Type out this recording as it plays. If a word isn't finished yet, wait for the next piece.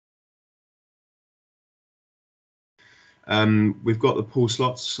We've got the pool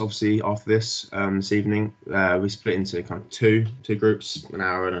slots, obviously, after this evening. We split into kind of two groups, an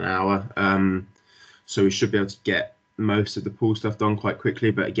hour and an hour. So we should be able to get most of the pool stuff done quite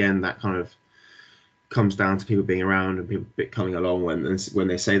quickly. But again, that kind of comes down to people being around and people coming along when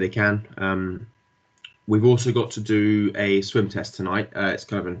they say they can. We've also got to do a swim test tonight. It's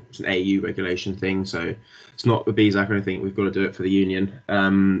kind of it's an AU regulation thing, so it's not the BZAC or anything. We've got to do it for the union.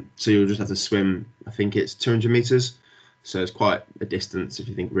 So you'll just have to swim, I think it's 200 meters. So it's quite a distance if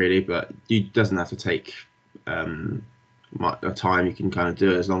you think really, but it doesn't have to take much time. You can kind of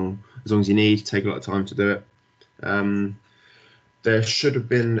do it as long as you need. Take a lot of time to do it. There should have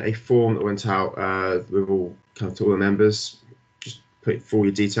been a form that went out with all kind of to all the members. Just put full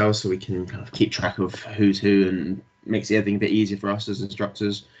your details so we can kind of keep track of who's who, and makes everything a bit easier for us as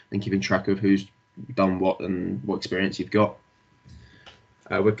instructors and keeping track of who's done what and what experience you've got.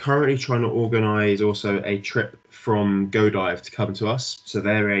 We're currently trying to organise also a trip from Go Dive to come to us. So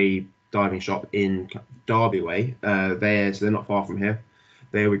they're a diving shop in Derby Way. So they're not far from here.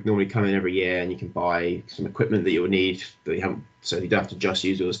 They would normally come in every year, and you can buy some equipment that you'll need that you haven't. So you don't have to just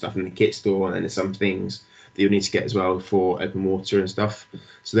use all the stuff in the kit store, and then there's some things that you'll need to get as well for open water and stuff.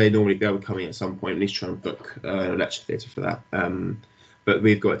 So they normally be able to come in at some point, at least try and book a lecture theatre for that. But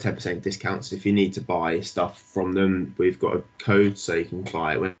we've got a 10% discount, so if you need to buy stuff from them, we've got a code so you can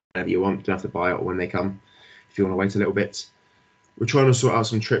buy it whenever you want. You don't have to buy it when they come if you want to wait a little bit. We're trying to sort out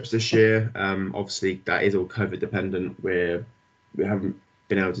some trips this year. Obviously, that is all COVID dependent. We haven't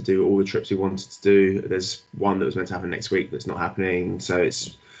been able to do all the trips we wanted to do. There's one that was meant to happen next week that's not happening. So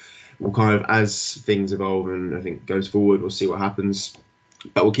we'll kind of, as things evolve and I think goes forward, we'll see what happens.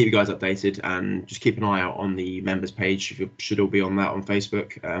 But we'll keep you guys updated, and just keep an eye out on the members page. You should all be on that on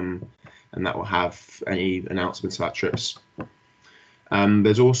Facebook, and that will have any announcements about trips.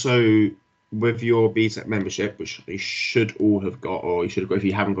 There's also, with your BTEC membership, which you should all have got, or you should have got, if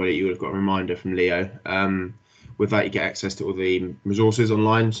you haven't got it, you would have got a reminder from Leo. With that, you get access to all the resources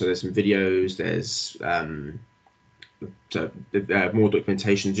online. So there's some videos, there's more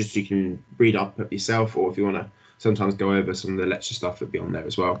documentation, just so you can read up yourself, or if you want to sometimes go over some of the lecture stuff that'll be on there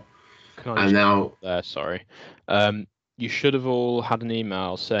as well. Can I sorry. You should have all had an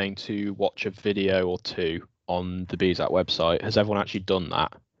email saying to watch a video or two on the BZAC website. Has everyone actually done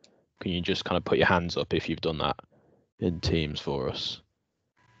that? Can you just kind of put your hands up if you've done that in Teams for us?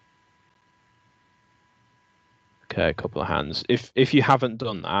 Okay, a couple of hands. If you haven't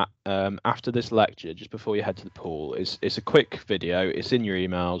done that, after this lecture, just before you head to the pool, it's a quick video. It's in your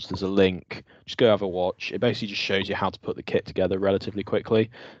emails. There's a link. Just go have a watch. It basically just shows you how to put the kit together relatively quickly,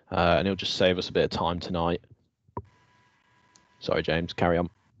 and it'll just save us a bit of time tonight. Sorry, James, carry on.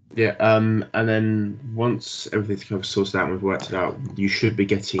 Yeah, and then once everything's kind of sorted out and we've worked it out, you should be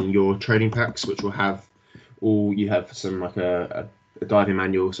getting your training packs, which will have you have some like a diving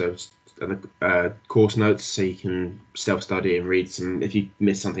manual, so course notes, so you can self-study and read some. If you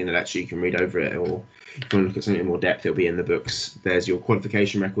miss something in the lecture, you can read over it, or if you want to look at something in more depth, it'll be in the books. There's your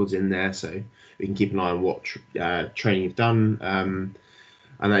qualification records in there, so you can keep an eye on what training you've done, and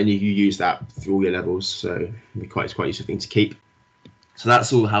then you use that for all your levels. So it's quite a useful thing to keep. So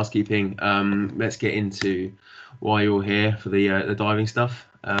that's all the housekeeping. Let's get into why you're here for the diving stuff.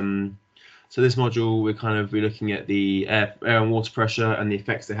 So this module, we're looking at the air and water pressure and the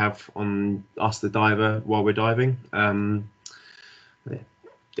effects they have on us, the diver, while we're diving. We'll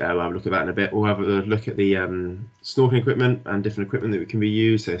have a look at that in a bit. We'll have a look at the snorkeling equipment and different equipment that can be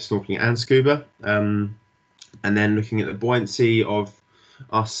used, so snorkeling and scuba. And then looking at the buoyancy of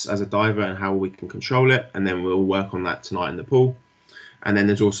us as a diver and how we can control it. And then we'll work on that tonight in the pool. And then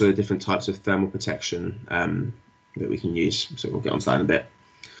there's also different types of thermal protection that we can use. So we'll get onto that in a bit.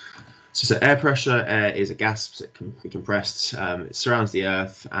 So air pressure, air is a gas that can be compressed. It surrounds the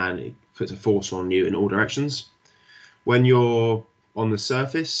earth and it puts a force on you in all directions. When you're on the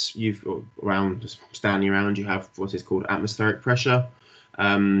surface, just standing around, you have what is called atmospheric pressure,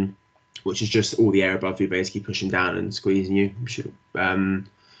 which is just all the air above you basically pushing down and squeezing you.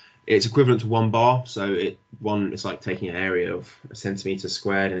 It's equivalent to 1 bar, so it's like taking an area of a centimetre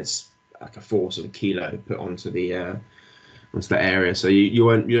squared, and it's like a force of a kilo put onto the area. So you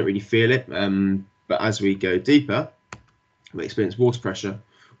don't really feel it, but as we go deeper, we experience water pressure,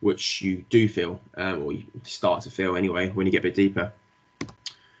 which you do feel, or you start to feel anyway when you get a bit deeper.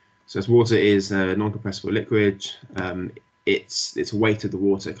 So as water is a non-compressible liquid, its weight of the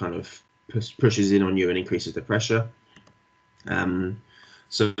water kind of pushes in on you and increases the pressure.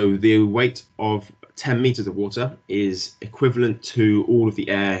 So the weight of 10 meters of water is equivalent to all of the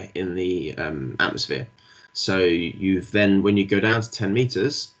air in the atmosphere. So when you go down to 10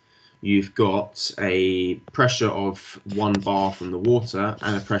 meters, you've got a pressure of 1 bar from the water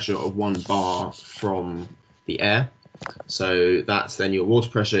and a pressure of 1 bar from the air. So that's then your water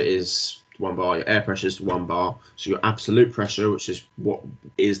pressure is 1 bar, your air pressure is 1 bar. So your absolute pressure, which is what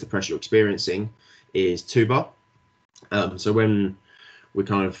is the pressure you're experiencing, is 2 bar. So when we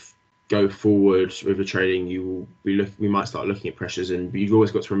kind of go forward with the trading, we might start looking at pressures, and you've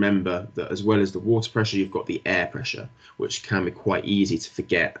always got to remember that as well as the water pressure, you've got the air pressure, which can be quite easy to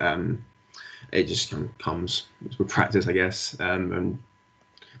forget. It just kind of comes with practice, I guess, and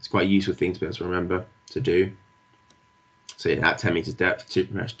it's quite a useful thing to be able to remember to do. So yeah, at 10 meters depth,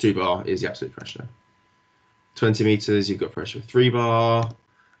 2 bar is the absolute pressure. 20 meters, you've got pressure of 3 bar,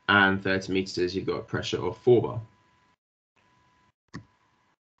 and 30 meters, you've got a pressure of 4 bar.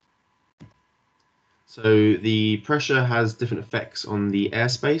 So the pressure has different effects on the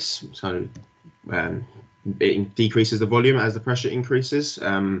airspace. So it decreases the volume as the pressure increases.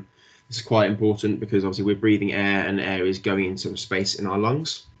 This is quite important because obviously we're breathing air, and air is going into space in our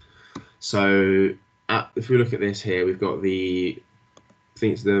lungs. So if we look at this here, we've got as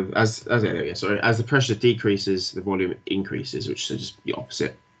the pressure decreases, the volume increases, which is just the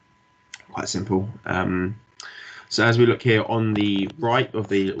opposite. Quite simple. So as we look here on the right of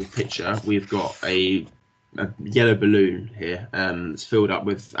the little picture, we've got a yellow balloon here. It's filled up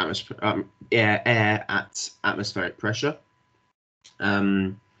with air at atmospheric pressure.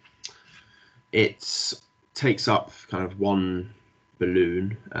 It takes up kind of 1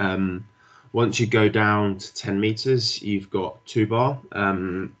 balloon. Once you go down to 10 meters, you've got 2 bar,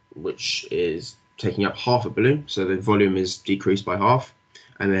 which is taking up half a balloon. So the volume is decreased by half.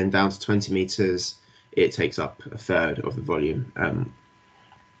 And then down to 20 meters, it takes up a third of the volume.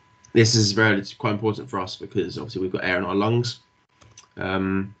 This is quite important for us because obviously we've got air in our lungs.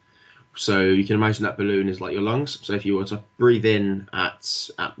 So you can imagine that balloon is like your lungs. So if you were to breathe in at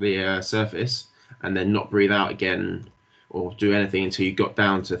the surface and then not breathe out again or do anything until you got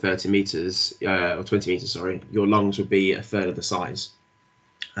down to 30 meters, or 20 meters, sorry, your lungs would be a third of the size.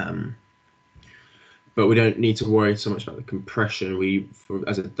 But we don't need to worry so much about the compression.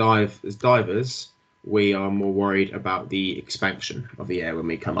 As divers, we are more worried about the expansion of the air when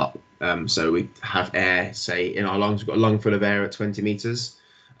we come up. So we have air, say, in our lungs. We've got a lung full of air at 20 meters.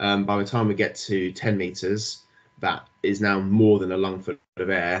 By the time we get to 10 meters, that is now more than a lung full of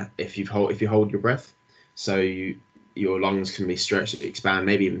air if you hold your breath. So your lungs can be stretched, expand,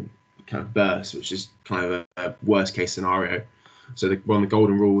 maybe even kind of burst, which is kind of a worst case scenario. So one of the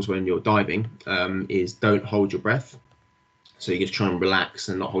golden rules when you're diving is don't hold your breath. So you just try and relax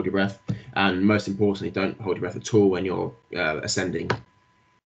and not hold your breath. And most importantly, don't hold your breath at all when you're ascending.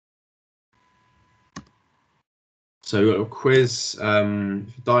 So we've got a quiz.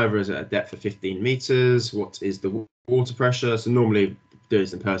 Diver is at a depth of 15 meters. What is the water pressure? So normally, do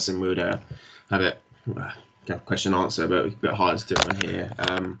this in person, we would have it question answer, but it's a bit harder to do it on here.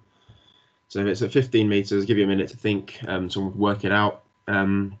 So if it's at 15 meters, give you a minute to think, so we'll work it out.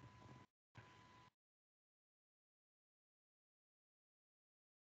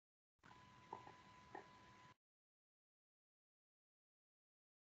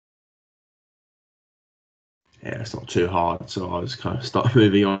 Yeah, it's not too hard, so I'll just kind of start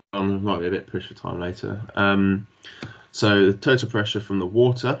moving on. Might be a bit pushed for time later. So the total pressure from the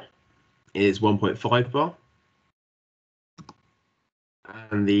water is 1.5 bar,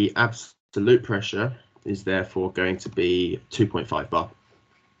 and the absolute pressure is therefore going to be 2.5 bar,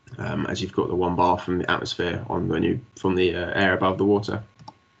 as you've got the 1 bar from the atmosphere from the air above the water.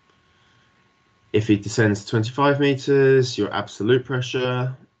 If it descends to 25 meters, your absolute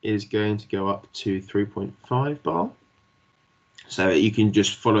pressure is going to go up to 3.5 bar. So you can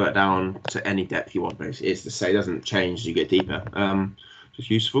just follow that down to any depth you want, basically. It's to say it doesn't change as you get deeper. Just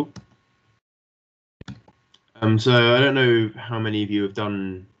useful. So I don't know how many of you have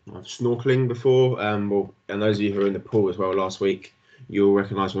done snorkeling before, and those of you who were in the pool as well last week, you'll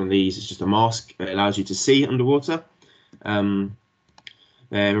recognise one of these. It's just a mask. It allows you to see underwater.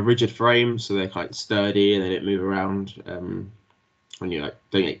 They're a rigid frame, so they're quite sturdy and they don't move around. When you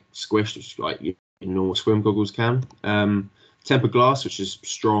don't get squished, which like your normal swim goggles can. Tempered glass, which is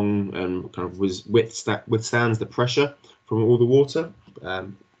strong and kind of withstands the pressure from all the water.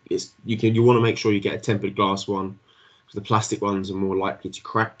 You want to make sure you get a tempered glass one, because the plastic ones are more likely to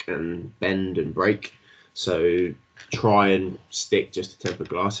crack and bend and break. So try and stick just to tempered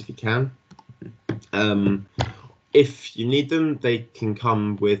glass if you can. If you need them, they can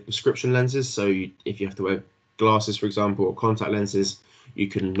come with prescription lenses. So if you have to wear glasses, for example, or contact lenses, you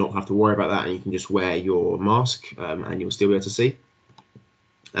can not have to worry about that, and you can just wear your mask and you'll still be able to see.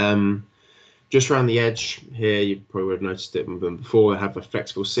 Just around the edge here, you probably would have noticed it before, they have a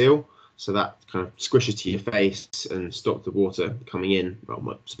flexible seal. So that kind of squishes to your face and stops the water coming in.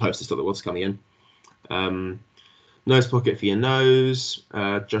 Well, supposed to stop the water coming in. Nose pocket for your nose,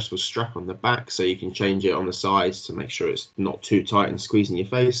 adjustable strap on the back, so you can change it on the sides to make sure it's not too tight and squeezing your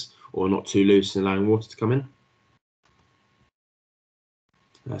face, or not too loose and allowing water to come in.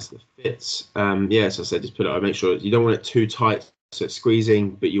 That's the fit. Yeah, as I said, just put it. Make sure you don't want it too tight so it's squeezing,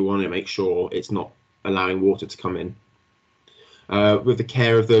 but you want to make sure it's not allowing water to come in. With the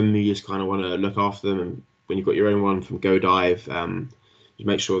care of them, you just kind of want to look after them, and when you've got your own one from Go Dive, you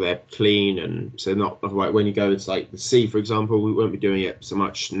make sure they're clean, and so not like when you go to like the sea, for example, we won't be doing it so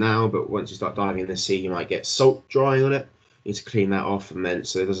much now, but once you start diving in the sea, you might get salt drying on it. You need to clean that off, and then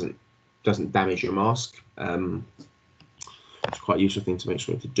so it doesn't damage your mask. It's quite a useful thing to make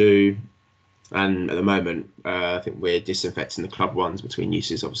sure to do. And at the moment, I think we're disinfecting the club ones between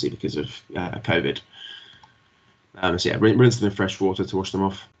uses, obviously because of COVID. So yeah, rinse them in fresh water to wash them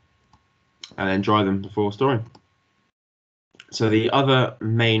off, and then dry them before storing. So the other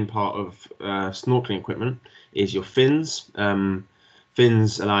main part of snorkeling equipment is your fins.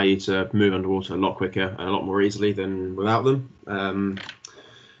 Fins allow you to move underwater a lot quicker and a lot more easily than without them.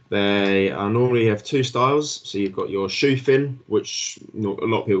 They are normally have two styles. So you've got your shoe fin, which a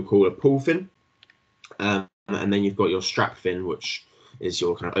lot of people call a pool fin, and then you've got your strap fin, which is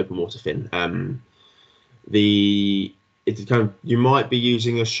your kind of open water fin. You might be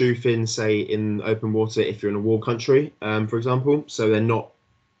using a shoe fin, say in open water, if you're in a warm country, for example. So they're not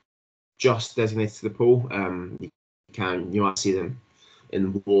just designated to the pool. You might see them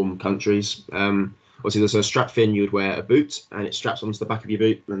in warm countries. Obviously, there's a strap fin. You would wear a boot, and it straps onto the back of your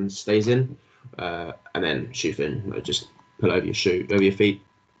boot and stays in. And then shoe fin, just pull over your feet.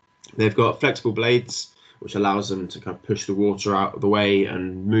 They've got flexible blades, which allows them to kind of push the water out of the way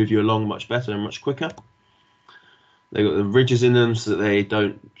and move you along much better and much quicker. They've got the ridges in them so that they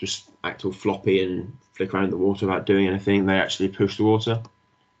don't just act all floppy and flick around in the water without doing anything. They actually push the water,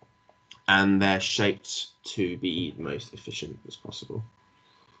 and they're shaped to be the most efficient as possible.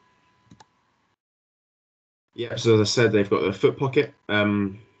 Yeah, so as I said, they've got a foot pocket,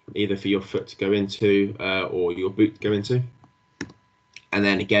 either for your foot to go into or your boot to go into. And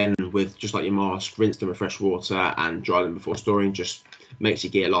then again, with just like your mask, rinse them with fresh water and dry them before storing. Just makes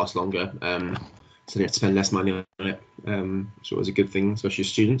your gear last longer. So you have to spend less money on it. So it was a good thing, especially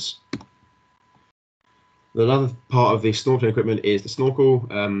students. The other part of the snorkeling equipment is the snorkel.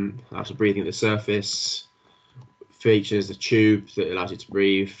 After breathing at the surface, features a tube that allows you to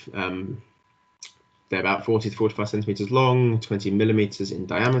breathe. They're about 40 to 45 centimeters long, 20 millimeters in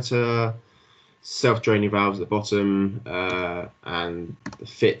diameter. Self-draining valves at the bottom, and the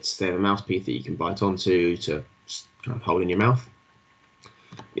fits. They have a mouthpiece that you can bite onto to kind of hold in your mouth.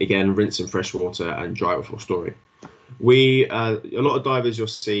 Again, rinse in fresh water and dry before storing. A lot of divers you'll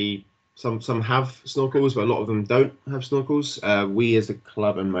see, some have snorkels, but a lot of them don't have snorkels. We as a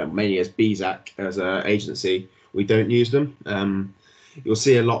club, and mainly as BZAC as an agency, we don't use them. You'll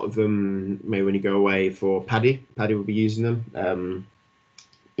see a lot of them maybe when you go away for Paddy will be using them.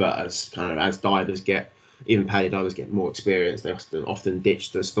 But as divers even Paddy divers get more experience, they often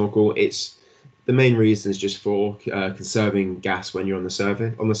ditch the snorkel. The main reason is just for conserving gas when you're on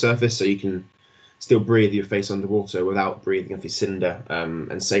the surface, so you can still breathe your face underwater without breathing off your cylinder,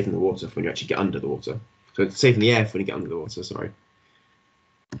 and saving the water for when you actually get under the water. So it's saving the air for when you get under the water, sorry.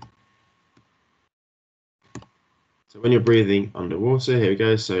 So when you're breathing underwater, here we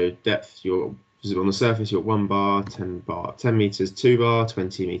go. So depth, you're visible on the surface, you're 1 bar, 10 meters, 2 bar,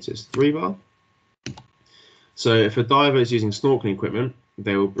 20 meters, 3 bar. So if a diver is using snorkeling equipment,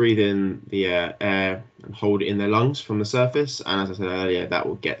 they will breathe in the air and hold it in their lungs from the surface. And as I said earlier, that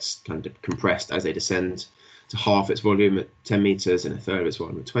will get kind of compressed as they descend to half its volume at 10 meters and a third of its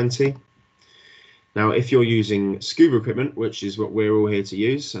volume at 20. Now, if you're using scuba equipment, which is what we're all here to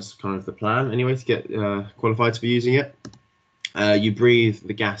use, that's kind of the plan anyway, to get qualified to be using it, you breathe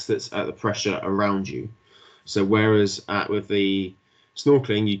the gas that's at the pressure around you. So whereas with the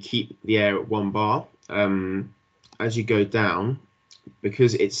snorkeling, you keep the air at 1 bar, as you go down,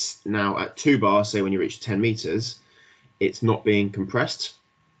 because it's now at 2 bars, say when you reach 10 meters, it's not being compressed.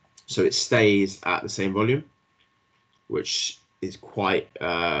 So it stays at the same volume, which is quite,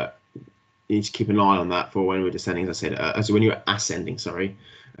 you need to keep an eye on that for when we're descending, as I said, when you're ascending, sorry,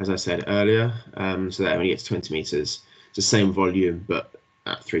 as I said earlier. So that when you get to 20 meters, it's the same volume, but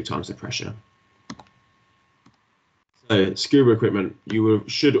at 3 times the pressure. So scuba equipment, you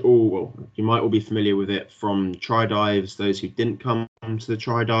might all be familiar with it from tri dives. Those who didn't come to the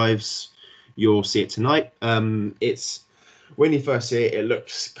tri dives, you'll see it tonight. It's when you first see it, it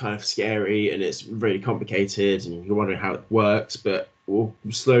looks kind of scary and it's really complicated and you're wondering how it works, but we'll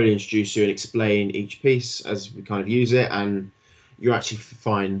slowly introduce you and explain each piece as we kind of use it, and you actually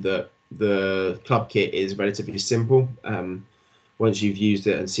find that the club kit is relatively simple. Once you've used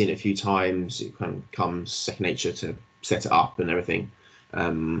it and seen it a few times, it kind of becomes second nature to set it up and everything.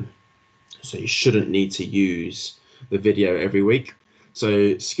 So you shouldn't need to use the video every week. So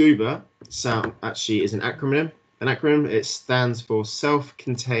SCUBA sound actually is an acronym. It stands for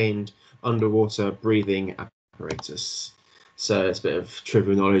self-contained underwater breathing apparatus. So it's a bit of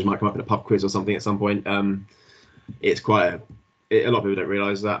trivial knowledge, might come up in a pub quiz or something at some point. It's quite a lot of people don't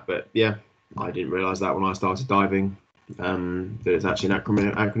realise that, but yeah, I didn't realise that when I started diving, that it's actually an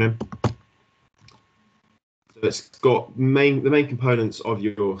acronym. So it's got the main components of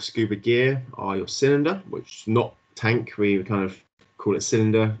your scuba gear are your cylinder, which is not tank. We kind of call it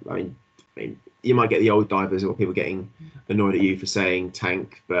cylinder. I mean, you might get the old divers or people getting annoyed at you for saying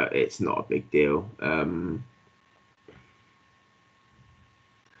tank, but it's not a big deal.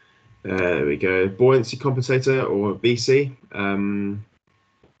 There we go. Buoyancy compensator, or BC.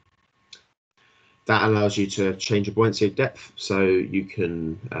 That allows you to change your buoyancy of depth, so you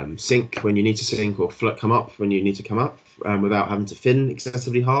can sink when you need to sink, or come up when you need to come up, without having to fin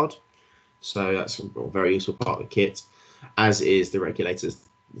excessively hard. So that's a very useful part of the kit, as is the regulators.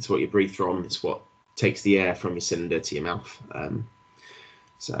 It's what you breathe from. It's what takes the air from your cylinder to your mouth.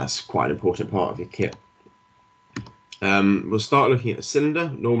 So that's quite an important part of your kit. We'll start looking at the cylinder.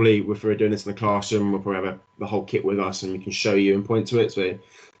 Normally, if we're doing this in the classroom, we'll probably have the whole kit with us and we can show you and point to it. So it's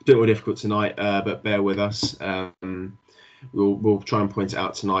a bit more difficult tonight, but bear with us. We'll try and point it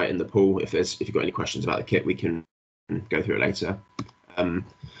out tonight in the pool. If you've got any questions about the kit, we can go through it later.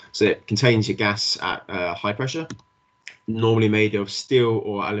 So it contains your gas at high pressure, normally made of steel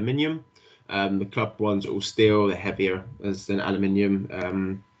or aluminium. The club ones are all steel. They're heavier than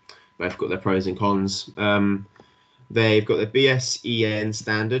aluminium. Both got their pros and cons. They've got the BSEN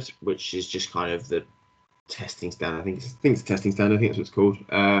standard, which is just kind of the testing standard. I think it's testing standard. I think that's what it's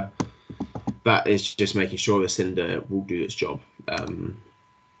called. That is just making sure the cylinder will do its job.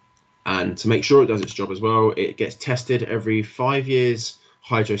 And to make sure it does its job as well, it gets tested every 5 years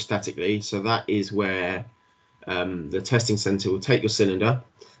hydrostatically. So that is where the testing center will take your cylinder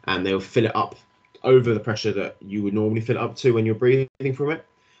and they'll fill it up over the pressure that you would normally fill it up to when you're breathing from it.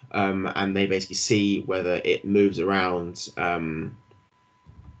 And they basically see whether it moves around and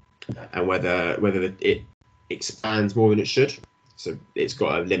whether it expands more than it should. So it's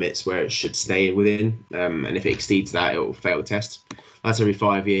got limits where it should stay within, and if it exceeds that, it will fail the test. That's every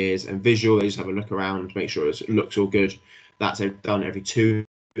 5 years. And visual, they just have a look around, make sure it looks all good. That's done every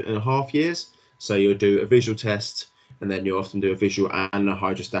 2.5 years. So you'll do a visual test, and then you'll often do a visual and a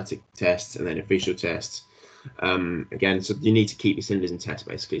hydrostatic test, and then a visual test. Again, so you need to keep your cylinders in test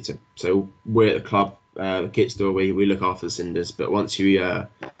basically. So we're at the club, the kit store, we look after the cylinders, but once you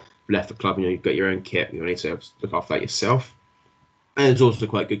left the club and you've got your own kit, you need to look after that yourself. And it's also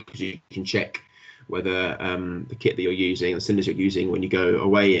quite good because you can check whether the kit that you're using, the cylinders you're using when you go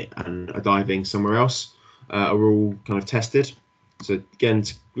away and are diving somewhere else, are all kind of tested. So again,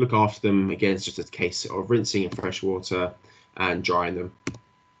 to look after them, again, it's just a case of rinsing in fresh water and drying them.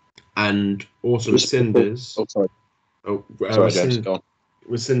 And also with cinders. Oh, sorry. Sorry, James, go on.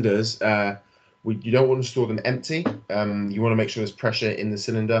 With cinders, you don't want to store them empty. You want to make sure there's pressure in the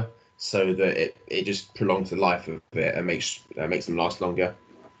cylinder so that it just prolongs the life of it and makes them last longer.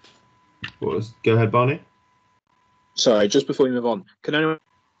 Go ahead, Barney. Sorry, just before we move on, can anyone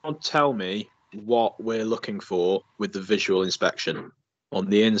tell me what we're looking for with the visual inspection on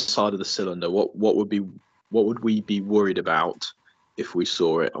the inside of the cylinder? What would we be worried about if we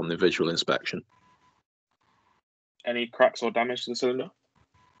saw it on the visual inspection? Any cracks or damage to the cylinder?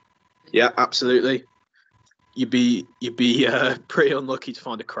 Yeah, absolutely. You'd be pretty unlucky to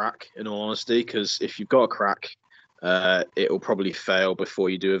find a crack, in all honesty, because if you've got a crack, it will probably fail before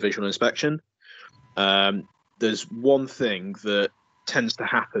you do a visual inspection. There's one thing that tends to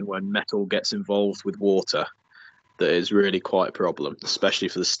happen when metal gets involved with water that is really quite a problem, especially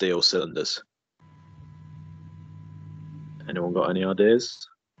for the steel cylinders. Anyone got any ideas?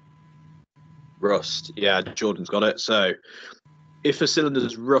 Rust. Yeah, Jordan's got it. So if a cylinder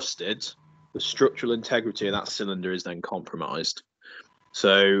is rusted, the structural integrity of that cylinder is then compromised.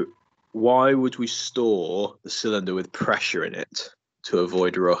 So why would we store the cylinder with pressure in it to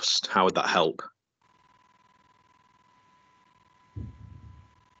avoid rust? How would that help?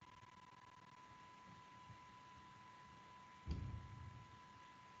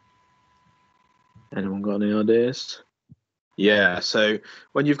 Anyone got any ideas? Yeah, so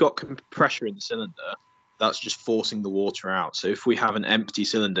when you've got pressure in the cylinder, that's just forcing the water out. So if we have an empty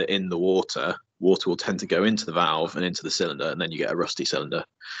cylinder in the water, water will tend to go into the valve and into the cylinder, and then you get a rusty cylinder.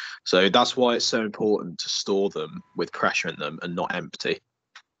 So that's why it's so important to store them with pressure in them and not empty.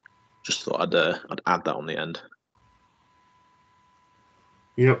 Just thought I'd add that on the end.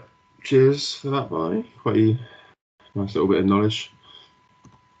 Yep. Cheers for that, Barney. Quite a nice little bit of knowledge.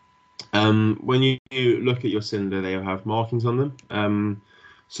 When you look at your cylinder, they will have markings on them.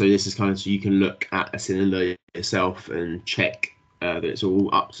 So this is kind of so you can look at a cylinder yourself and check that it's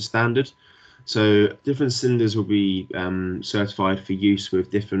all up to standard. So different cylinders will be certified for use with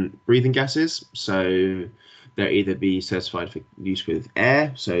different breathing gases. So they'll either be certified for use with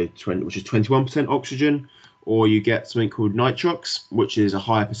air, so which is 21% oxygen, or you get something called nitrox, which is a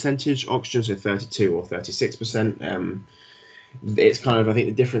higher percentage oxygen, so 32 or 36%. It's kind of, I think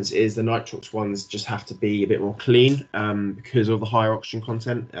the difference is the nitrox ones just have to be a bit more clean because of the higher oxygen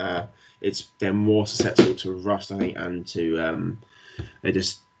content. They're more susceptible to rust, I think, and to they're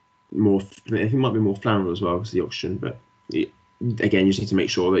just more. I think it might be more flammable as well because of the oxygen. But again, you just need to make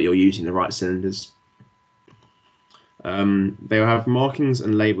sure that you're using the right cylinders. They will have markings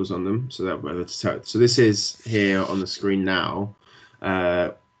and labels on them, so that so this is here on the screen now.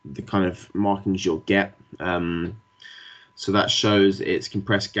 The kind of markings you'll get. So that shows it's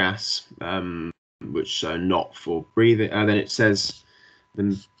compressed gas, which are not for breathing. Then it says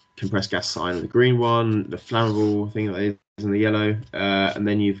the compressed gas sign on the green one, the flammable thing that is in the yellow, and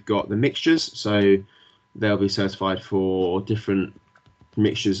then you've got the mixtures. So they'll be certified for different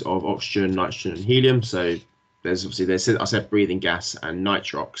mixtures of oxygen, nitrogen, and helium. So there's obviously I said breathing gas and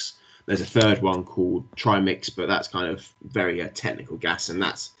nitrox. There's a third one called trimix, but that's kind of very technical gas, and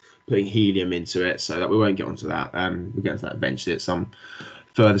that's putting helium into it, so that we won't get onto that. We'll get into that eventually at some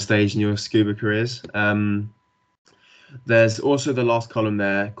further stage in your scuba careers. There's also the last column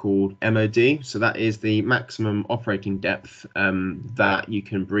there called MOD, so that is the maximum operating depth that you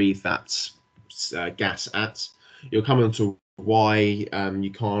can breathe that gas at. You'll come on to why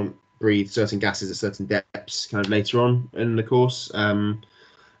you can't breathe certain gases at certain depths kind of later on in the course,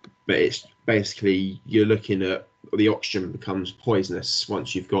 but it's basically you're looking at the oxygen becomes poisonous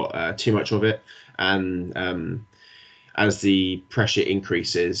once you've got too much of it, and as the pressure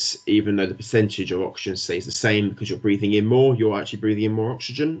increases, even though the percentage of oxygen stays the same because you're breathing in more, you're actually breathing in more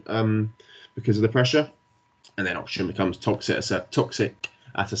oxygen because of the pressure, and then oxygen becomes toxic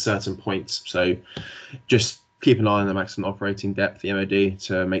at a certain point. So just keep an eye on the maximum operating depth, the MOD,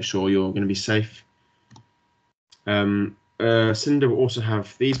 to make sure you're going to be safe. Cylinder will also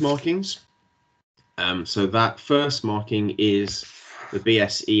have these markings. So that first marking is the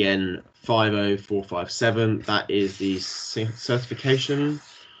BSEN 50457. That is the certification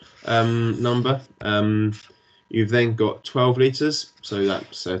number. You've then got 12 litres, so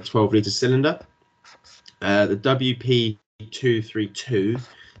that's a 12-litre cylinder. The WP232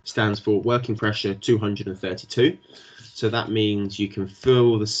 stands for working pressure 232. So that means you can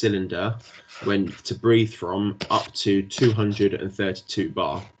fill the cylinder to breathe from up to 232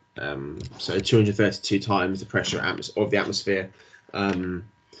 bar. So 232 times the pressure of the atmosphere, and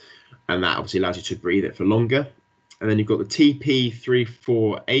that obviously allows you to breathe it for longer. And then you've got the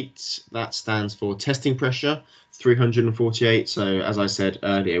TP348, that stands for testing pressure 348. So as I said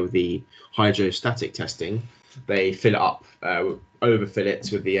earlier, with the hydrostatic testing, they fill it up, overfill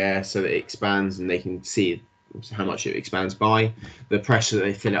it with the air so that it expands, and they can see how much it expands by. The pressure that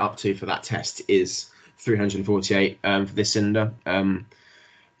they fill it up to for that test is 348 for this cylinder.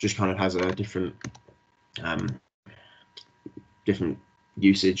 Just kind of has a different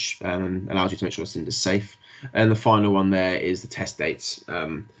usage, allows you to make sure the cylinder's safe. And the final one there is the test dates.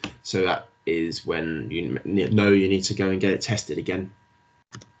 So that is when you know you need to go and get it tested again.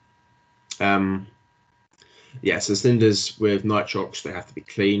 Yeah, so cylinders with nitrox, they have to be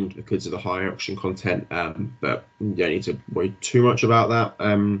cleaned because of the high oxygen content, but you don't need to worry too much about that.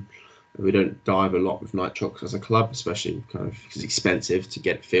 We don't dive a lot with nitrox as a club, especially kind of because it's expensive to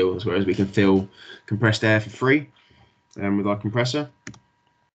get filled, whereas we can fill compressed air for free with our compressor.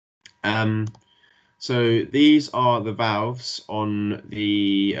 So these are the valves on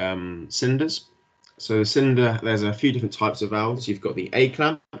the cylinders. So the cylinder, there's a few different types of valves. You've got the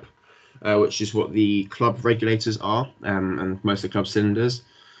A-clamp, which is what the club regulators are, and most of the club cylinders.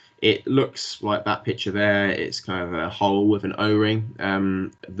 It looks like that picture there. It's kind of a hole with an O-ring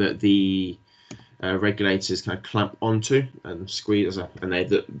that the regulators kind of clamp onto and squeeze up, and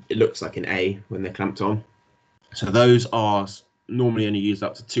it looks like an A when they're clamped on. So those are normally only used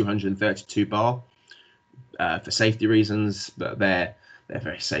up to 232 bar for safety reasons, but they're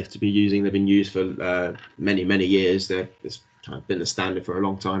very safe to be using. They've been used for many years. It's kind of been the standard for a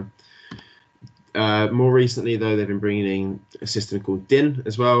long time. More recently, though, they've been bringing in a system called DIN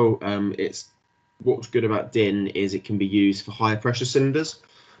as well. What's good about DIN is it can be used for higher pressure cylinders.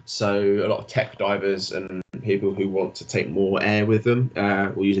 So a lot of tech divers and people who want to take more air with them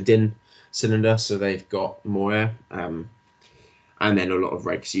will use a DIN cylinder, so they've got more air. And then a lot of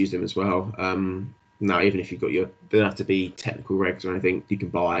regs use them as well. Now, even if you've got they don't have to be technical regs or anything. You can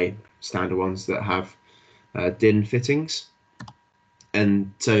buy standard ones that have DIN fittings.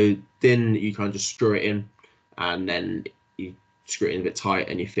 And so DIN, you kind of just screw it in, and then you screw it in a bit tight,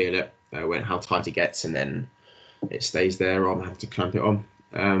 and you feel it how tight it gets, and then it stays there rather than have to clamp it on.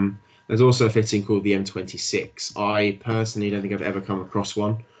 There's also a fitting called the M26. I personally don't think I've ever come across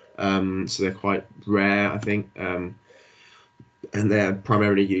one, so they're quite rare, I think, and they're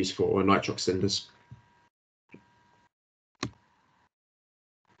primarily used for nitrox cylinders.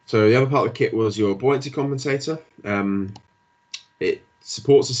 So the other part of the kit was your buoyancy compensator. It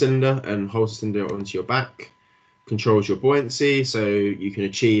supports the cylinder and holds the cylinder onto your back, controls your buoyancy, so you can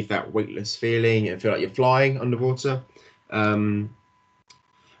achieve that weightless feeling and feel like you're flying underwater. So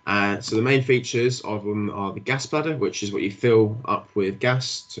the main features of them are the gas bladder, which is what you fill up with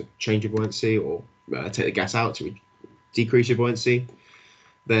gas to change your buoyancy, or take the gas out to decrease your buoyancy.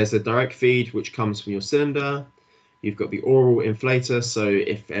 There's the direct feed, which comes from your cylinder. You've got the oral inflator, so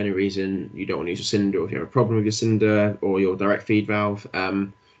if for any reason you don't want to use your cylinder, or if you have a problem with your cylinder or your direct feed valve,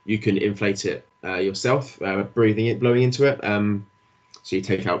 you can inflate it yourself, blowing into it. So you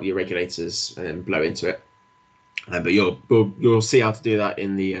take out your regulators and then blow into it. But you'll see how to do that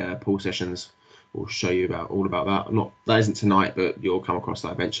in the pool sessions. We'll show you all about that. That isn't tonight, but you'll come across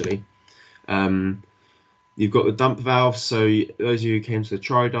that eventually. You've got the dump valve, so those of you who came to the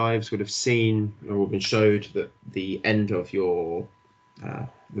tri-dives would have seen or been showed that the end of your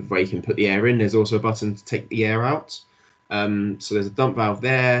where you can put the air in, there's also a button to take the air out. So there's a dump valve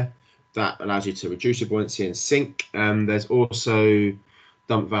there that allows you to reduce your buoyancy and sink. There's also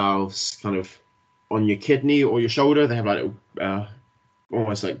dump valves kind of on your kidney or your shoulder. They have like little,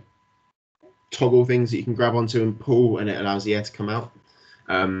 almost like toggle things that you can grab onto and pull, and it allows the air to come out.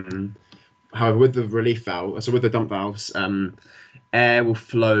 However, with the relief valve, so with the dump valves, air will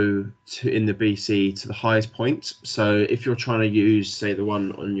flow in the BC to the highest point. So if you're trying to use, say, the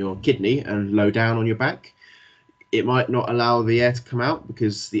one on your kidney and low down on your back, it might not allow the air to come out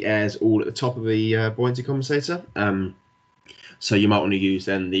because the air is all at the top of the buoyancy compensator. So you might want to use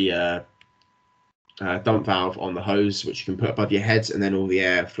then the dump valve on the hose, which you can put above your head, and then all the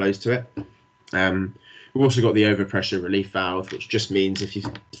air flows to it. We've also got the overpressure relief valve, which just means if you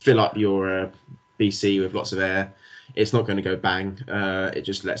fill up your BC with lots of air, it's not going to go bang. It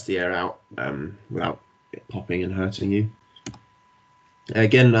just lets the air out without it popping and hurting you.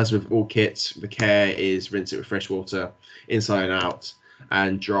 Again, as with all kits, the care is rinse it with fresh water inside and out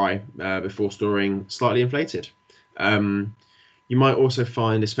and dry before storing slightly inflated. You might also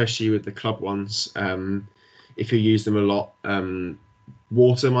find, especially with the club ones, if you use them a lot,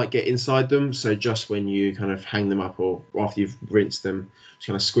 water might get inside them. So just when you kind of hang them up or after you've rinsed them, just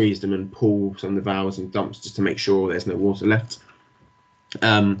kind of squeeze them and pull some of the valves and dumps just to make sure there's no water left.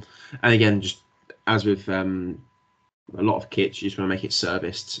 And again, just as with a lot of kits, you just want to make it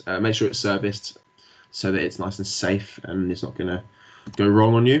serviced. Make sure it's serviced so that it's nice and safe and it's not going to go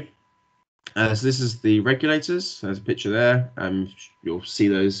wrong on you. So this is the regulators. There's a picture there. You'll see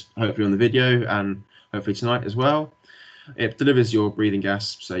those hopefully on the video and hopefully tonight as well. It delivers your breathing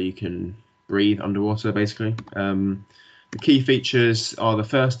gas so you can breathe underwater, basically. The key features are the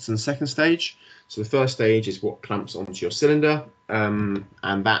first and second stage. So the first stage is what clamps onto your cylinder, and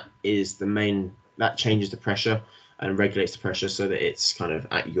that is the main, that changes the pressure and regulates the pressure so that it's kind of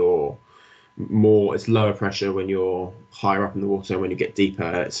at your it's lower pressure when you're higher up in the water, and when you get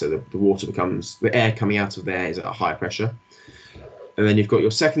deeper, so the water becomes, the air coming out of there is at a higher pressure. And then you've got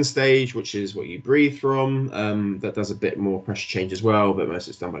your second stage, which is what you breathe from. That does a bit more pressure change as well, but most of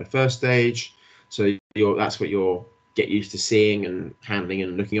it's done by the first stage. So that's what you'll get used to seeing and handling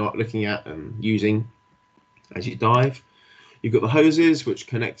and looking at and using as you dive. You've got the hoses, which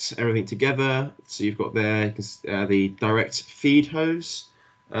connects everything together. So you've got there the direct feed hose.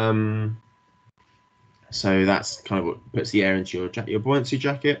 So that's kind of what puts the air into your buoyancy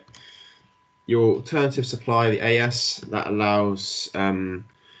jacket. Your alternative supply, the AS, that allows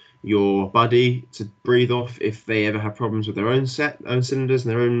your buddy to breathe off if they ever have problems with their own cylinders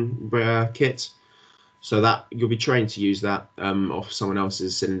and their own kit. So that you'll be trained to use that off someone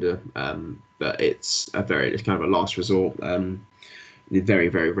else's cylinder, but it's kind of a last resort. Very,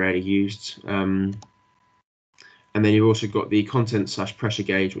 very rarely used. And then you've also got the content/pressure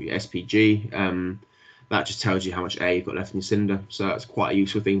gauge, or your SPG. that just tells you how much air you've got left in your cylinder. So that's quite a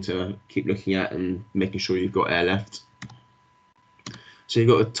useful thing to keep looking at and making sure you've got air left. So you've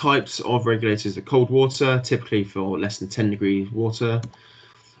got the types of regulators: the cold water, typically for less than 10 degrees water,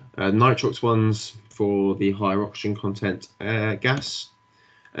 nitrox ones for the higher oxygen content gas,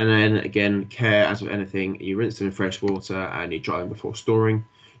 and then again, care, as with anything, you rinse them in fresh water and you dry them before storing.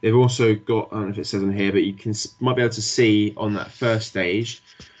 They've also got, I don't know if it says on here, but you might be able to see on that first stage,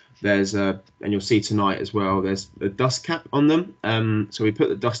 there's and you'll see tonight as well, there's a dust cap on them. So we put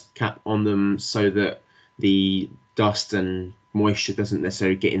the dust cap on them so that the dust and moisture doesn't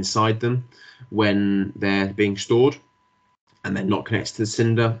necessarily get inside them when they're being stored and they're not connected to the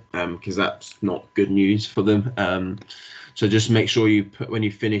cylinder, because that's not good news for them. So just make sure you put, when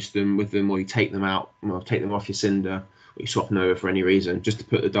you finish them with them, or you take them out, or take them off your cylinder, or you swap them over for any reason, just to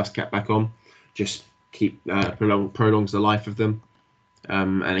put the dust cap back on, just keep prolongs the life of them.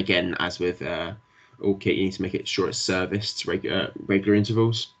 And again, as with all kit, you need to make it sure it's serviced regular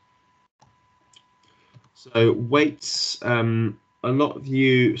intervals. So weights, some of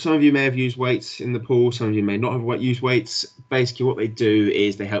you may have used weights in the pool, some of you may not have used weights. Basically what they do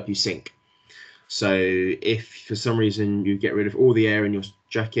is they help you sink. So if for some reason you get rid of all the air in your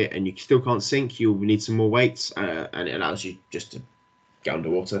jacket and you still can't sink, you'll need some more weights, and it allows you just to get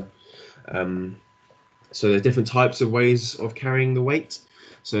underwater. So there's different types of ways of carrying the weight.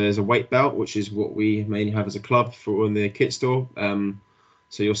 So there's a weight belt, which is what we mainly have as a club for in the kit store.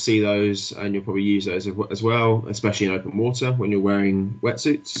 So you'll see those, and you'll probably use those as well, especially in open water when you're wearing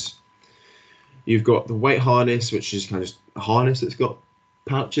wetsuits. You've got the weight harness, which is kind of just a harness that's got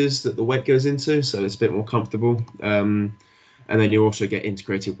pouches that the weight goes into, so it's a bit more comfortable. And then you also get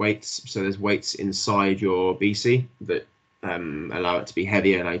integrated weights. So there's weights inside your BC that allow it to be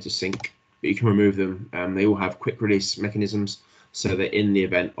heavier and allow you to sink, but you can remove them. They all have quick release mechanisms, so that in the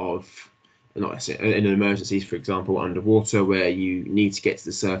event of, not in an emergencies, for example, underwater, where you need to get to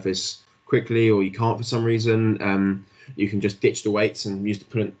the surface quickly or you can't for some reason, you can just ditch the weights and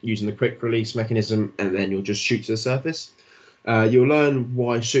using the quick release mechanism, and then you'll just shoot to the surface. You'll learn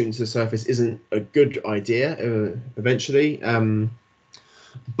why shooting to the surface isn't a good idea eventually,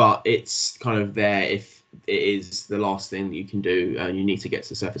 but it's kind of there if it is the last thing that you can do and you need to get to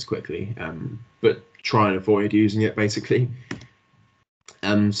the surface quickly, but try and avoid using it basically.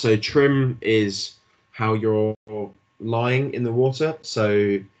 So trim is how you're lying in the water.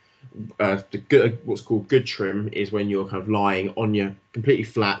 So what's called good trim is when you're kind of lying on your completely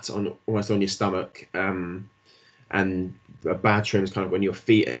flat, almost on your stomach, and a bad trim is kind of when your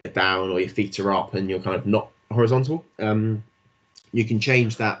feet are down or your feet are up and you're kind of not horizontal. You can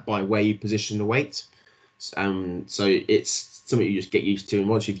change that by where you position the weight. So it's something you just get used to, and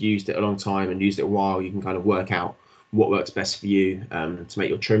once you've used it a long time and used it a while, you can kind of work out what works best for you to make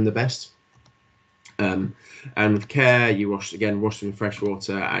your trim the best. And with care, you wash them in fresh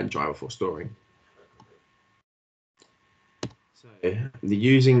water and dry before storing. So the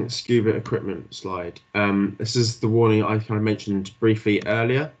using scuba equipment slide. This is the warning I kind of mentioned briefly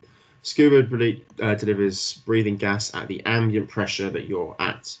earlier. Scuba delivers breathing gas at the ambient pressure that you're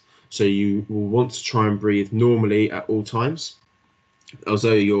at. So you will want to try and breathe normally at all times.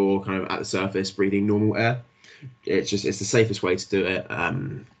 Although you're kind of at the surface breathing normal air, it's the safest way to do it,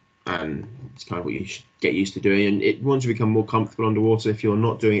 and it's kind of what you should get used to doing. And once you become more comfortable underwater, if you're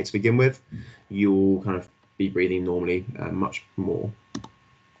not doing it to begin with, you'll kind of be breathing normally much more.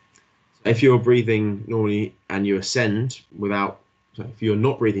 If you're breathing normally and you ascend if you're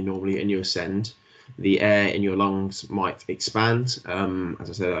not breathing normally and you ascend, the air in your lungs might expand, as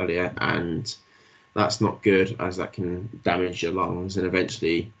I said earlier, and that's not good, as that can damage your lungs, and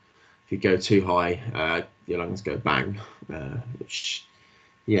eventually if you go too high, your lungs go bang, which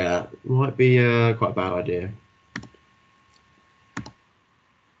might be quite a bad idea.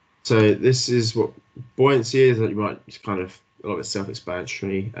 So this is what buoyancy is. That you might just kind of, a lot of it's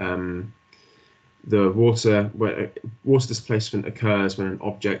self-explanatory. The water displacement occurs when an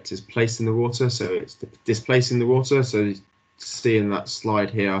object is placed in the water, so it's displacing the water. So you see in that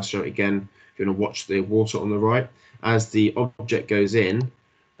slide here, I'll show it again. If you want to watch the water on the right, as the object goes in,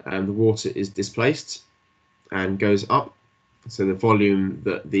 the water is displaced and goes up. So the volume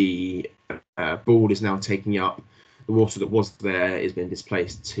that the ball is now taking up, the water that was there is being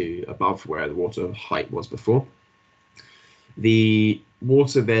displaced to above where the water height was before. The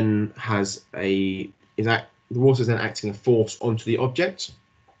water then the water is then acting a force onto the object,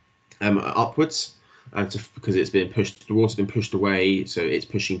 upwards, because it's been pushed. The water's been pushed away, so it's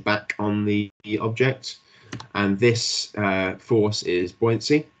pushing back on the object, and this force is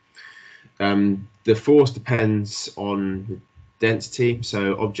buoyancy. The force depends on density.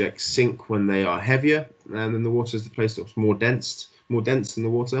 So objects sink when they are heavier, and then the water is the place that's more dense than the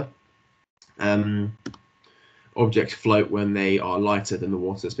water. Objects float when they are lighter than the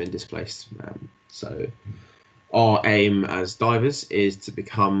water that's been displaced. So our aim as divers is to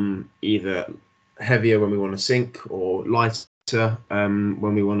become either heavier when we want to sink, or lighter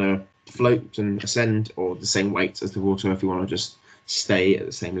when we want to float and ascend, or the same weight as the water if we want to just stay at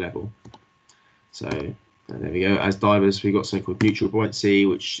the same level. So there we go. As divers, we've got something called neutral buoyancy,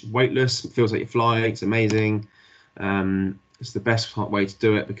 which is weightless. It feels like you're flying. It's amazing. It's the best way to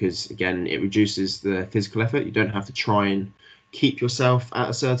do it because, again, it reduces the physical effort. You don't have to try and keep yourself at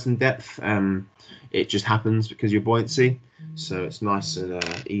a certain depth. It just happens because of your buoyancy. So it's nice and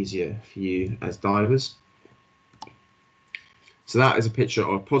easier for you as divers. So that is a picture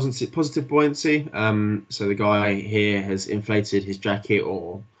of positive buoyancy. So the guy here has inflated his jacket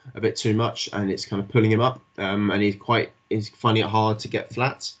or a bit too much, and it's kind of pulling him up, and he's finding it hard to get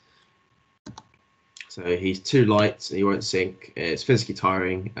flat. So he's too light, he won't sink. It's physically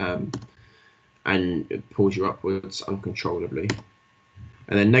tiring, and it pulls you upwards uncontrollably.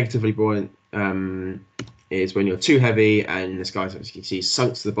 And then negatively buoyant is when you're too heavy, and this guy's, as you can see,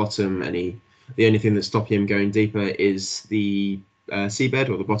 sunk to the bottom, and the only thing that's stopping him going deeper is the seabed,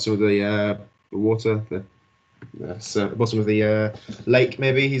 or the bottom of the water, the bottom of the lake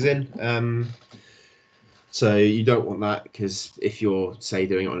maybe he's in. So you don't want that, because if you're, say,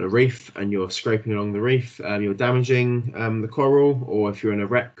 doing it on a reef and you're scraping along the reef, you're damaging the coral. Or if you're in a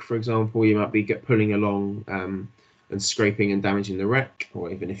wreck, for example, you might be pulling along and scraping and damaging the wreck. Or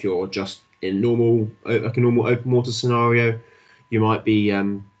even if you're just in like a normal open water scenario, you might be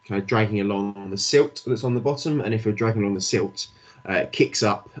kind of dragging along the silt that's on the bottom. And if you're dragging along the silt, it kicks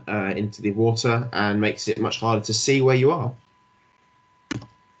up into the water and makes it much harder to see where you are.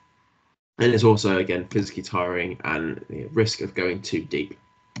 And it's also, again, physically tiring and the risk of going too deep.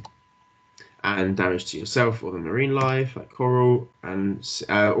 And damage to yourself or the marine life, like coral. And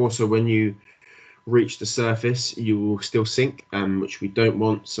also, when you reach the surface, you will still sink, which we don't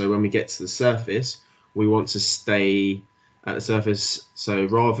want. So when we get to the surface, we want to stay at the surface. So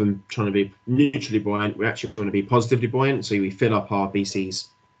rather than trying to be neutrally buoyant, we actually want to be positively buoyant. So we fill up our BCs,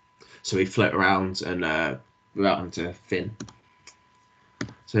 so we float around and without having to fin.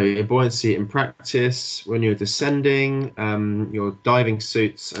 So your buoyancy in practice, when you're descending, your diving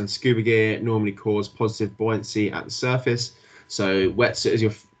suits and scuba gear normally cause positive buoyancy at the surface. So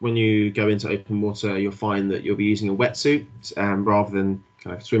wetsuit, when you go into open water, you'll find that you'll be using a wetsuit rather than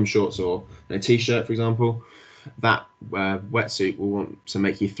kind of swim shorts or a t-shirt, for example. That wetsuit will want to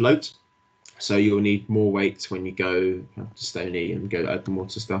make you float. So you'll need more weight when you go to Stony and go to open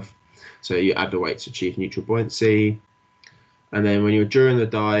water stuff. So you add the weight to achieve neutral buoyancy. And then when you're during the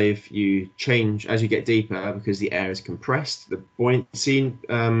dive, you change as you get deeper because the air is compressed. The buoyancy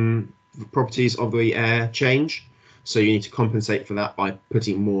properties of the air change. So you need to compensate for that by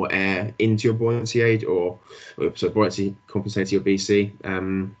putting more air into your buoyancy aid, or so buoyancy compensating your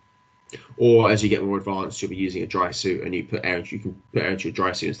BC. Or as you get more advanced, you'll be using a dry suit, and you can put air into your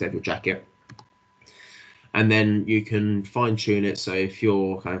dry suit instead of your jacket. And then you can fine tune it. So if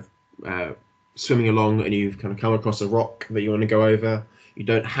you're kind of swimming along and you've kind of come across a rock that you want to go over, you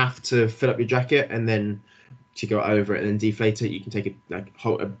don't have to fill up your jacket and then to go over it and then deflate it. You can take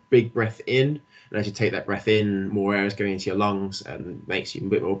a big breath in, and as you take that breath in, more air is going into your lungs and makes you a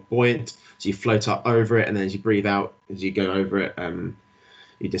bit more buoyant. So you float up over it, and then as you breathe out, as you go over it,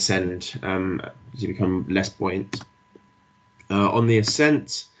 you descend as you become less buoyant. On the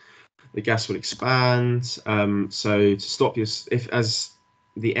ascent, the gas will expand. So to stop as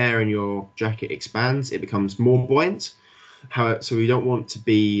the air in your jacket expands, it becomes more buoyant. So we don't want to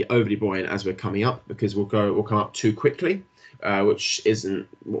be overly buoyant as we're coming up, because we'll come up too quickly, which isn't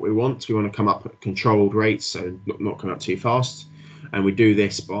what we want. We want to come up at controlled rates, so not come up too fast. And we do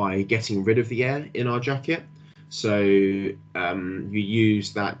this by getting rid of the air in our jacket. So you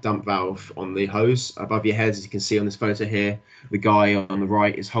use that dump valve on the hose above your head, as you can see on this photo here. The guy on the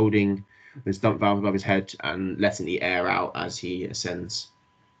right is holding this dump valve above his head and letting the air out as he ascends.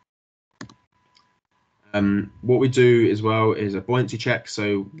 What we do as well is a buoyancy check.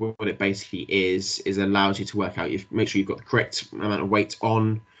 So what it basically is allows you to work out, make sure you've got the correct amount of weight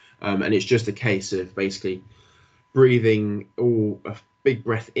on, and it's just a case of basically breathing a big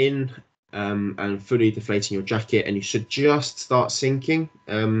breath in and fully deflating your jacket, and you should just start sinking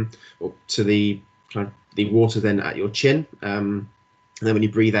to the kind of the water then at your chin, and then when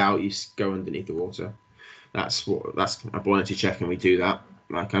you breathe out, you go underneath the water. That's a buoyancy check, and we do that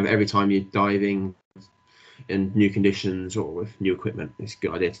like every time you're diving in new conditions or with new equipment. It's a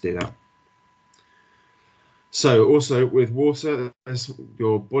good idea to do that. So also with water,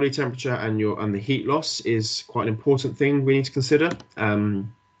 your body temperature and the heat loss is quite an important thing we need to consider.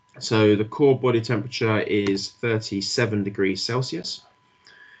 So the core body temperature is 37 degrees Celsius.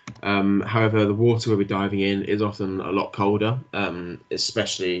 However, the water we'll be diving in is often a lot colder,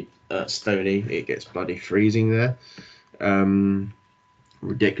 especially at Stony. It gets bloody freezing there,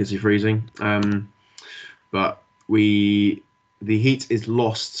 ridiculously freezing. But the heat is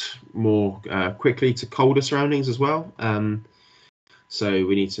lost more quickly to colder surroundings as well. So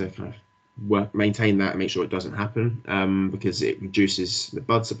we need to kind of maintain that and make sure it doesn't happen, because it reduces the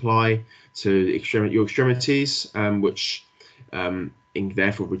blood supply to your extremities, which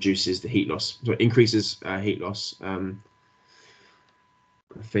therefore reduces the heat loss. So it increases heat loss. I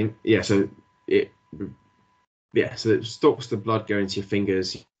think, yeah. So it stops the blood going to your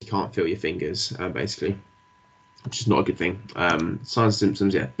fingers. You can't feel your fingers, basically, which is not a good thing. Signs and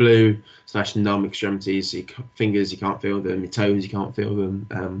symptoms, yeah, blue / numb extremities. Your fingers, you can't feel them. Your toes, you can't feel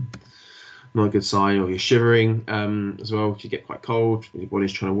them. Not a good sign. Or you're shivering as well. You get quite cold. Your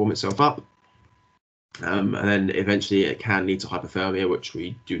body's trying to warm itself up. And then eventually it can lead to hypothermia, which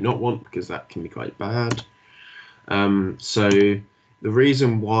we do not want because that can be quite bad. So the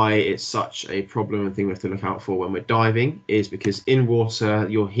reason why it's such a problem and thing we have to look out for when we're diving is because in water,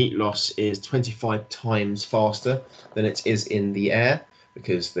 your heat loss is 25 times faster than it is in the air,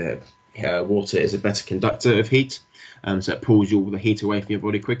 because the water is a better conductor of heat. So it pulls all the heat away from your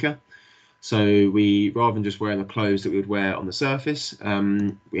body quicker. So we, rather than just wearing the clothes that we would wear on the surface,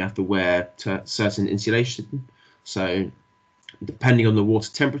 we have to wear certain insulation. So depending on the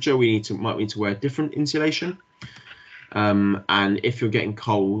water temperature, might need to wear different insulation. And if you're getting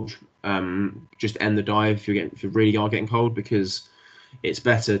cold, just end the dive if you really are getting cold, because it's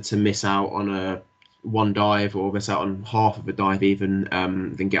better to miss out on one dive or miss out on half of a dive even,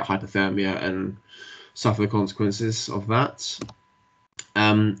 than get hypothermia and suffer the consequences of that.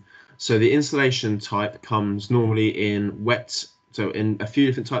 So the insulation type comes normally in wet, so in a few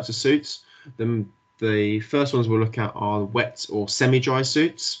different types of suits. The first ones we'll look at are wet or semi-dry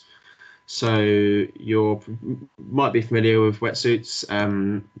suits. So you might be familiar with wetsuits.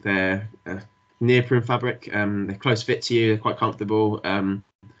 They're neoprene fabric. They're close fit to you. They're quite comfortable.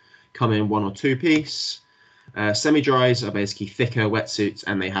 Come in 1 or 2 piece. Semi-dries are basically thicker wetsuits,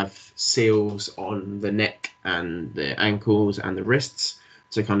 and they have seals on the neck and the ankles and the wrists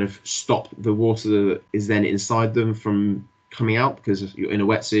to kind of stop the water that is then inside them from coming out, because if you're in a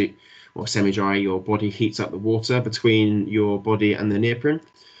wetsuit or semi-dry, your body heats up the water between your body and the neoprene.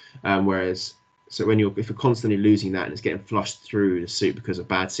 Whereas, so if you're constantly losing that and it's getting flushed through the suit because of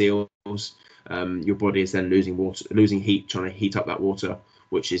bad seals, your body is then losing heat, trying to heat up that water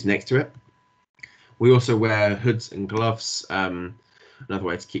which is next to it. We also wear hoods and gloves, another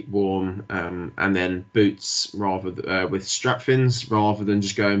way to keep warm, and then boots with strap fins, rather than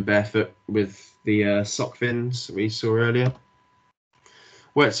just going barefoot with the sock fins we saw earlier.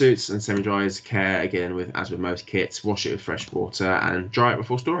 Wetsuits and semi-dries care, again, as with most kits, wash it with fresh water and dry it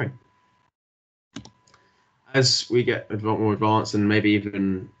before storing. As we get a lot more advanced, and maybe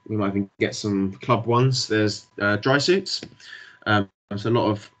we might even get some club ones, there's dry suits. So a lot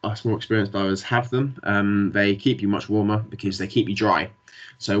of us more experienced divers have them. They keep you much warmer because they keep you dry.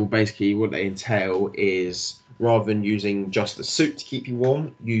 So basically what they entail is, rather than using just the suit to keep you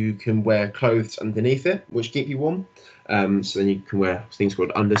warm, you can wear clothes underneath it which keep you warm. So then you can wear things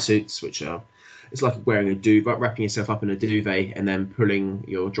called undersuits, which it's like wearing a duvet, wrapping yourself up in a duvet and then pulling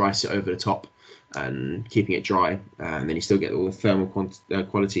your dry suit over the top and keeping it dry, and then you still get all the thermal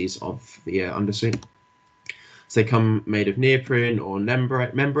qualities of the undersuit. So they come made of neoprene or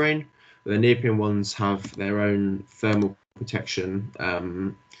membrane. The neoprene ones have their own thermal protection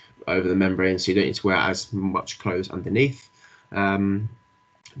over the membrane, so you don't need to wear as much clothes underneath.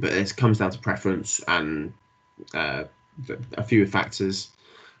 But it comes down to preference and a few factors.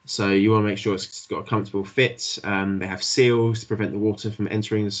 So you want to make sure it's got a comfortable fit. They have seals to prevent the water from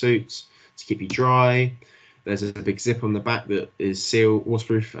entering the suit, to keep you dry. There's a big zip on the back that is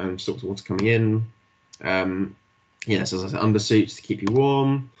waterproof and stops the water coming in. So there's undersuits to keep you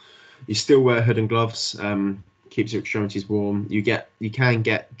warm. You still wear hood and gloves, keeps your extremities warm. You can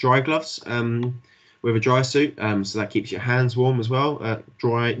get dry gloves with a dry suit, so that keeps your hands warm as well,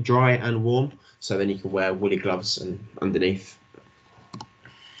 dry and warm. So then you can wear woolly gloves underneath.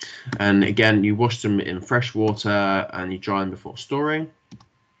 And again, you wash them in fresh water and you dry them before storing.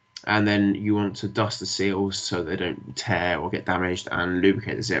 And then you want to dust the seals so they don't tear or get damaged, and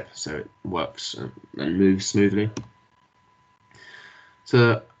lubricate the zip so it works and moves smoothly.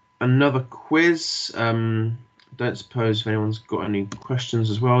 So another quiz. don't suppose if anyone's got any questions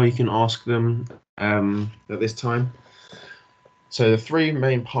as well, you can ask them at this time. So the three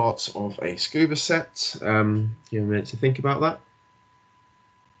main parts of a scuba set. Give me a minute to think about that.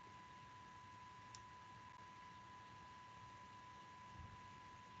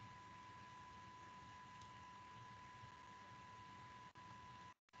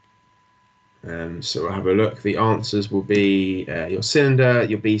 So we'll have a look. The answers will be your cylinder,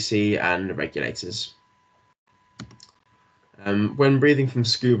 your BC, and the regulators. When breathing from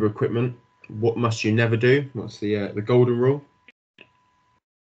scuba equipment, what must you never do? What's the golden rule?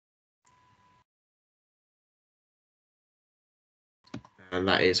 And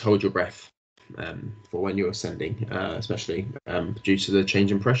that is hold your breath for when you're ascending, especially due to the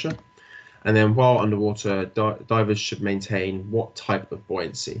change in pressure. And then while underwater, divers should maintain what type of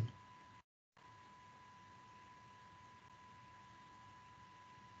buoyancy?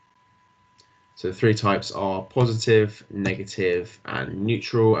 So the three types are positive, negative, and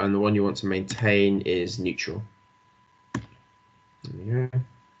neutral, and the one you want to maintain is neutral. There we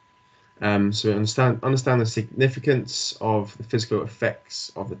go. So understand the significance of the physical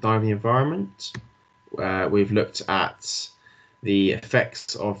effects of the diving environment. We've looked at the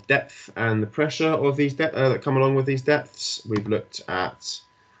effects of depth and the pressure of these that come along with these depths. We've looked at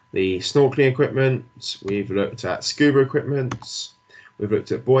the snorkeling equipment. We've looked at scuba equipment. We've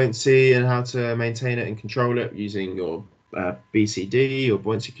looked at buoyancy and how to maintain it and control it using your BCD, your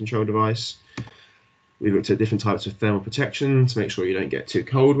buoyancy control device. We've looked at different types of thermal protection to make sure you don't get too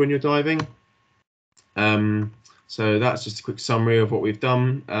cold when you're diving. So that's just a quick summary of what we've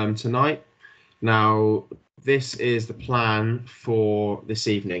done tonight. Now, this is the plan for this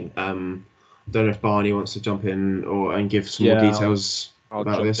evening. I don't know if Barney wants to jump in and give some more details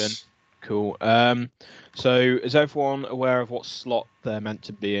about this. In. Cool. So is everyone aware of what slot they're meant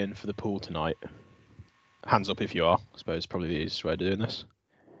to be in for the pool tonight? Hands up if you are. I suppose probably the easiest way of doing this.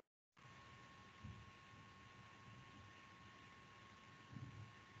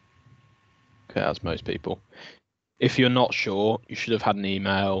 Okay, that's most people. If you're not sure, you should have had an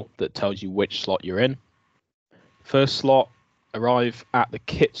email that tells you which slot you're in. First slot, arrive at the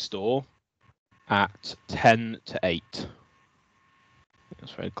kit store at 10 to 8.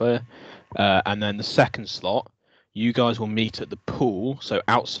 That's very clear. And then the second slot, you guys will meet at the pool, so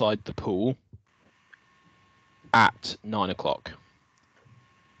outside the pool, at 9 o'clock.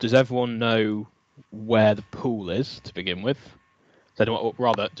 Does everyone know where the pool is to begin with?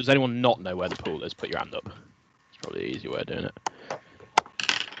 Does anyone not know where the pool is? Put your hand up. It's probably the easy way of doing it.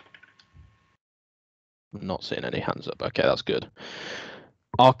 I'm not seeing any hands up. Okay, that's good.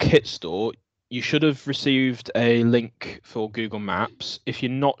 Our kit store, you should have received a link for Google Maps. If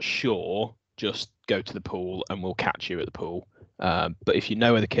you're not sure, just go to the pool and we'll catch you at the pool. But if you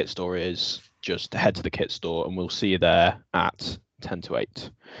know where the kit store is, just head to the kit store and we'll see you there at 10 to 8.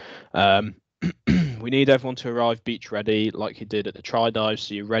 We need everyone to arrive beach ready like you did at the tri dive,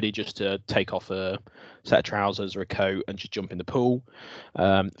 so you're ready just to take off a set of trousers or a coat and just jump in the pool.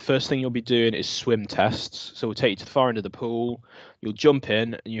 First thing you'll be doing is swim tests. So we'll take you to the far end of the pool, you'll jump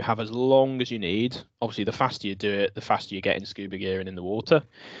in and you have as long as you need. Obviously the faster you do it, the faster you get in scuba gear and in the water.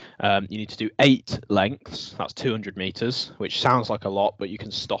 You need to do 8 lengths, that's 200 meters, which sounds like a lot, but you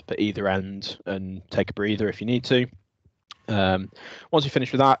can stop at either end and take a breather if you need to. Once you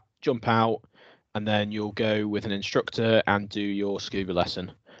finish with that, jump out, and then you'll go with an instructor and do your scuba lesson.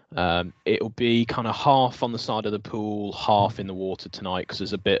 It'll be kind of half on the side of the pool, half in the water tonight, because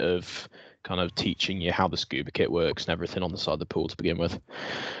there's a bit of kind of teaching you how the scuba kit works and everything on the side of the pool to begin with.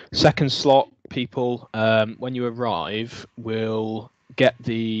 Second slot, people, when you arrive, we'll get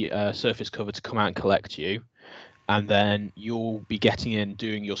the surface cover to come out and collect you. And then you'll be getting in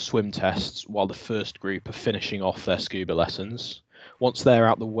doing your swim tests while the first group are finishing off their scuba lessons. Once they're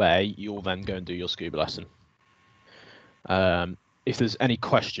out the way, you'll then go and do your scuba lesson. If there's any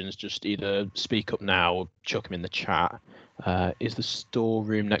questions, just either speak up now or chuck them in the chat. Is the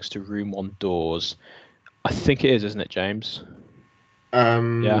storeroom next to room 1 doors? I think it is, isn't it, James?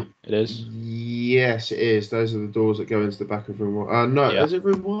 Yeah, it is. Yes, it is. Those are the doors that go into the back of room 1. No, yeah. Is it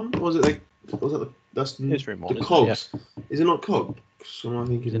room 1? Or was it that's it's room 1, the cogs? It? Yeah. Is it not cogs?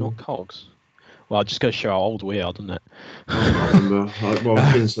 Is it not cogs? Well, it just goes to show how old we are, doesn't it? I can't remember. Well,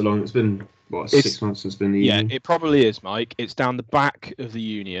 it's been so long. It's been, 6 months since it's been the union? Yeah, it probably is, Mike. It's down the back of the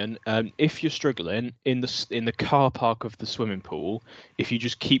union. If you're struggling, in the car park of the swimming pool, if you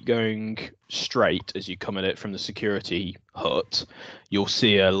just keep going straight as you come at it from the security hut, you'll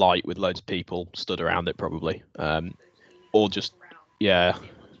see a light with loads of people stood around it, probably. Or just, yeah.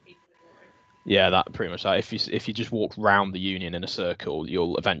 Yeah, that pretty much that. If you just walk round the union in a circle,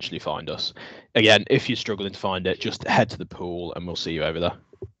 you'll eventually find us. Again, if you're struggling to find it, just head to the pool and we'll see you over there.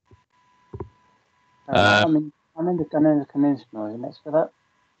 I'm in the canoe store. Is it next to that?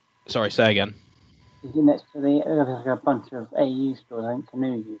 Sorry, say again. Is it next to the? There's like a bunch of AU stores. I think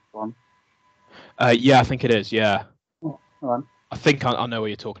canoe used one. Yeah, I think it is. Yeah. Oh, hold on. I think I know what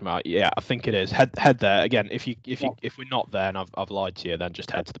you're talking about. Yeah, I think it is. Head there again. If we're not there and I've lied to you, then just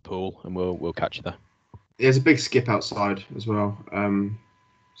head to the pool and we'll catch you there. There's a big skip outside as well, so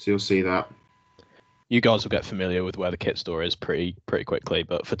you'll see that. You guys will get familiar with where the kit store is pretty quickly,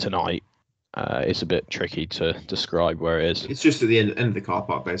 but for tonight, it's a bit tricky to describe where it is. It's just at the end of the car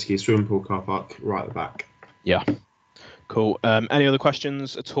park, basically. Swimming pool car park, right at the back. Yeah. Cool. Any other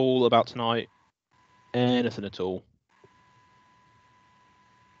questions at all about tonight? Anything at all?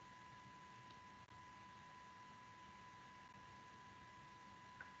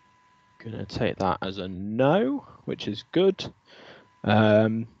 Gonna take that as a no, which is good.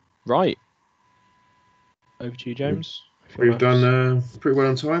 Right. Over to you, James. We've done pretty well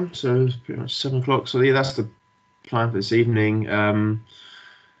on time, so it's pretty much 7 o'clock. So yeah, that's the plan for this evening.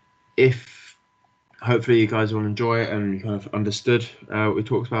 If hopefully you guys will enjoy it and you kind of understood what we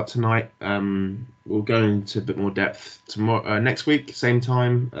talked about tonight, we'll go into a bit more depth tomorrow, next week, same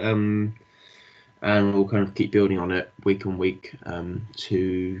time, and we'll kind of keep building on it week on week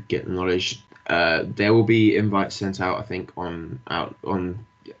to get the knowledge. There will be invites sent out, I think, on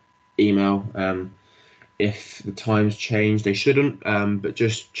email. If the times change, they shouldn't, but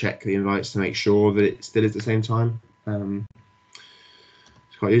just check the invites to make sure that it still is the same time.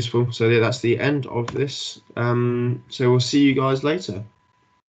 It's quite useful. So yeah, that's the end of this. So we'll see you guys later.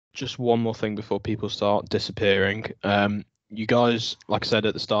 Just one more thing before people start disappearing. You guys, like I said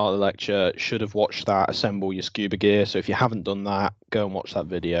at the start of the lecture, should have watched that Assemble Your Scuba Gear. So if you haven't done that, go and watch that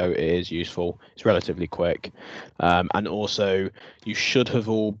video. It is useful. It's relatively quick. And also, you should have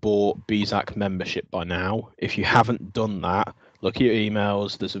all bought BZAC membership by now. If you haven't done that, look at your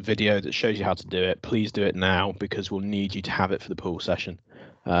emails. There's a video that shows you how to do it. Please do it now because we'll need you to have it for the pool session.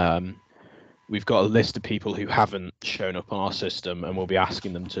 We've got a list of people who haven't shown up on our system and we'll be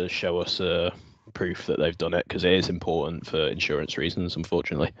asking them to show us proof that they've done it because it is important for insurance reasons,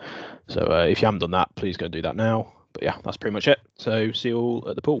 unfortunately. So if you haven't done that, please go do that now. But yeah, that's pretty much it. So see you all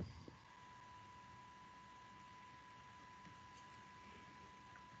at the pool.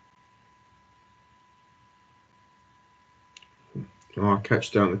 I'll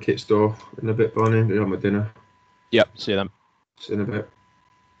catch you down at the kit store in a bit, Barney. Get on my dinner. Yep, see you then. See you in a bit.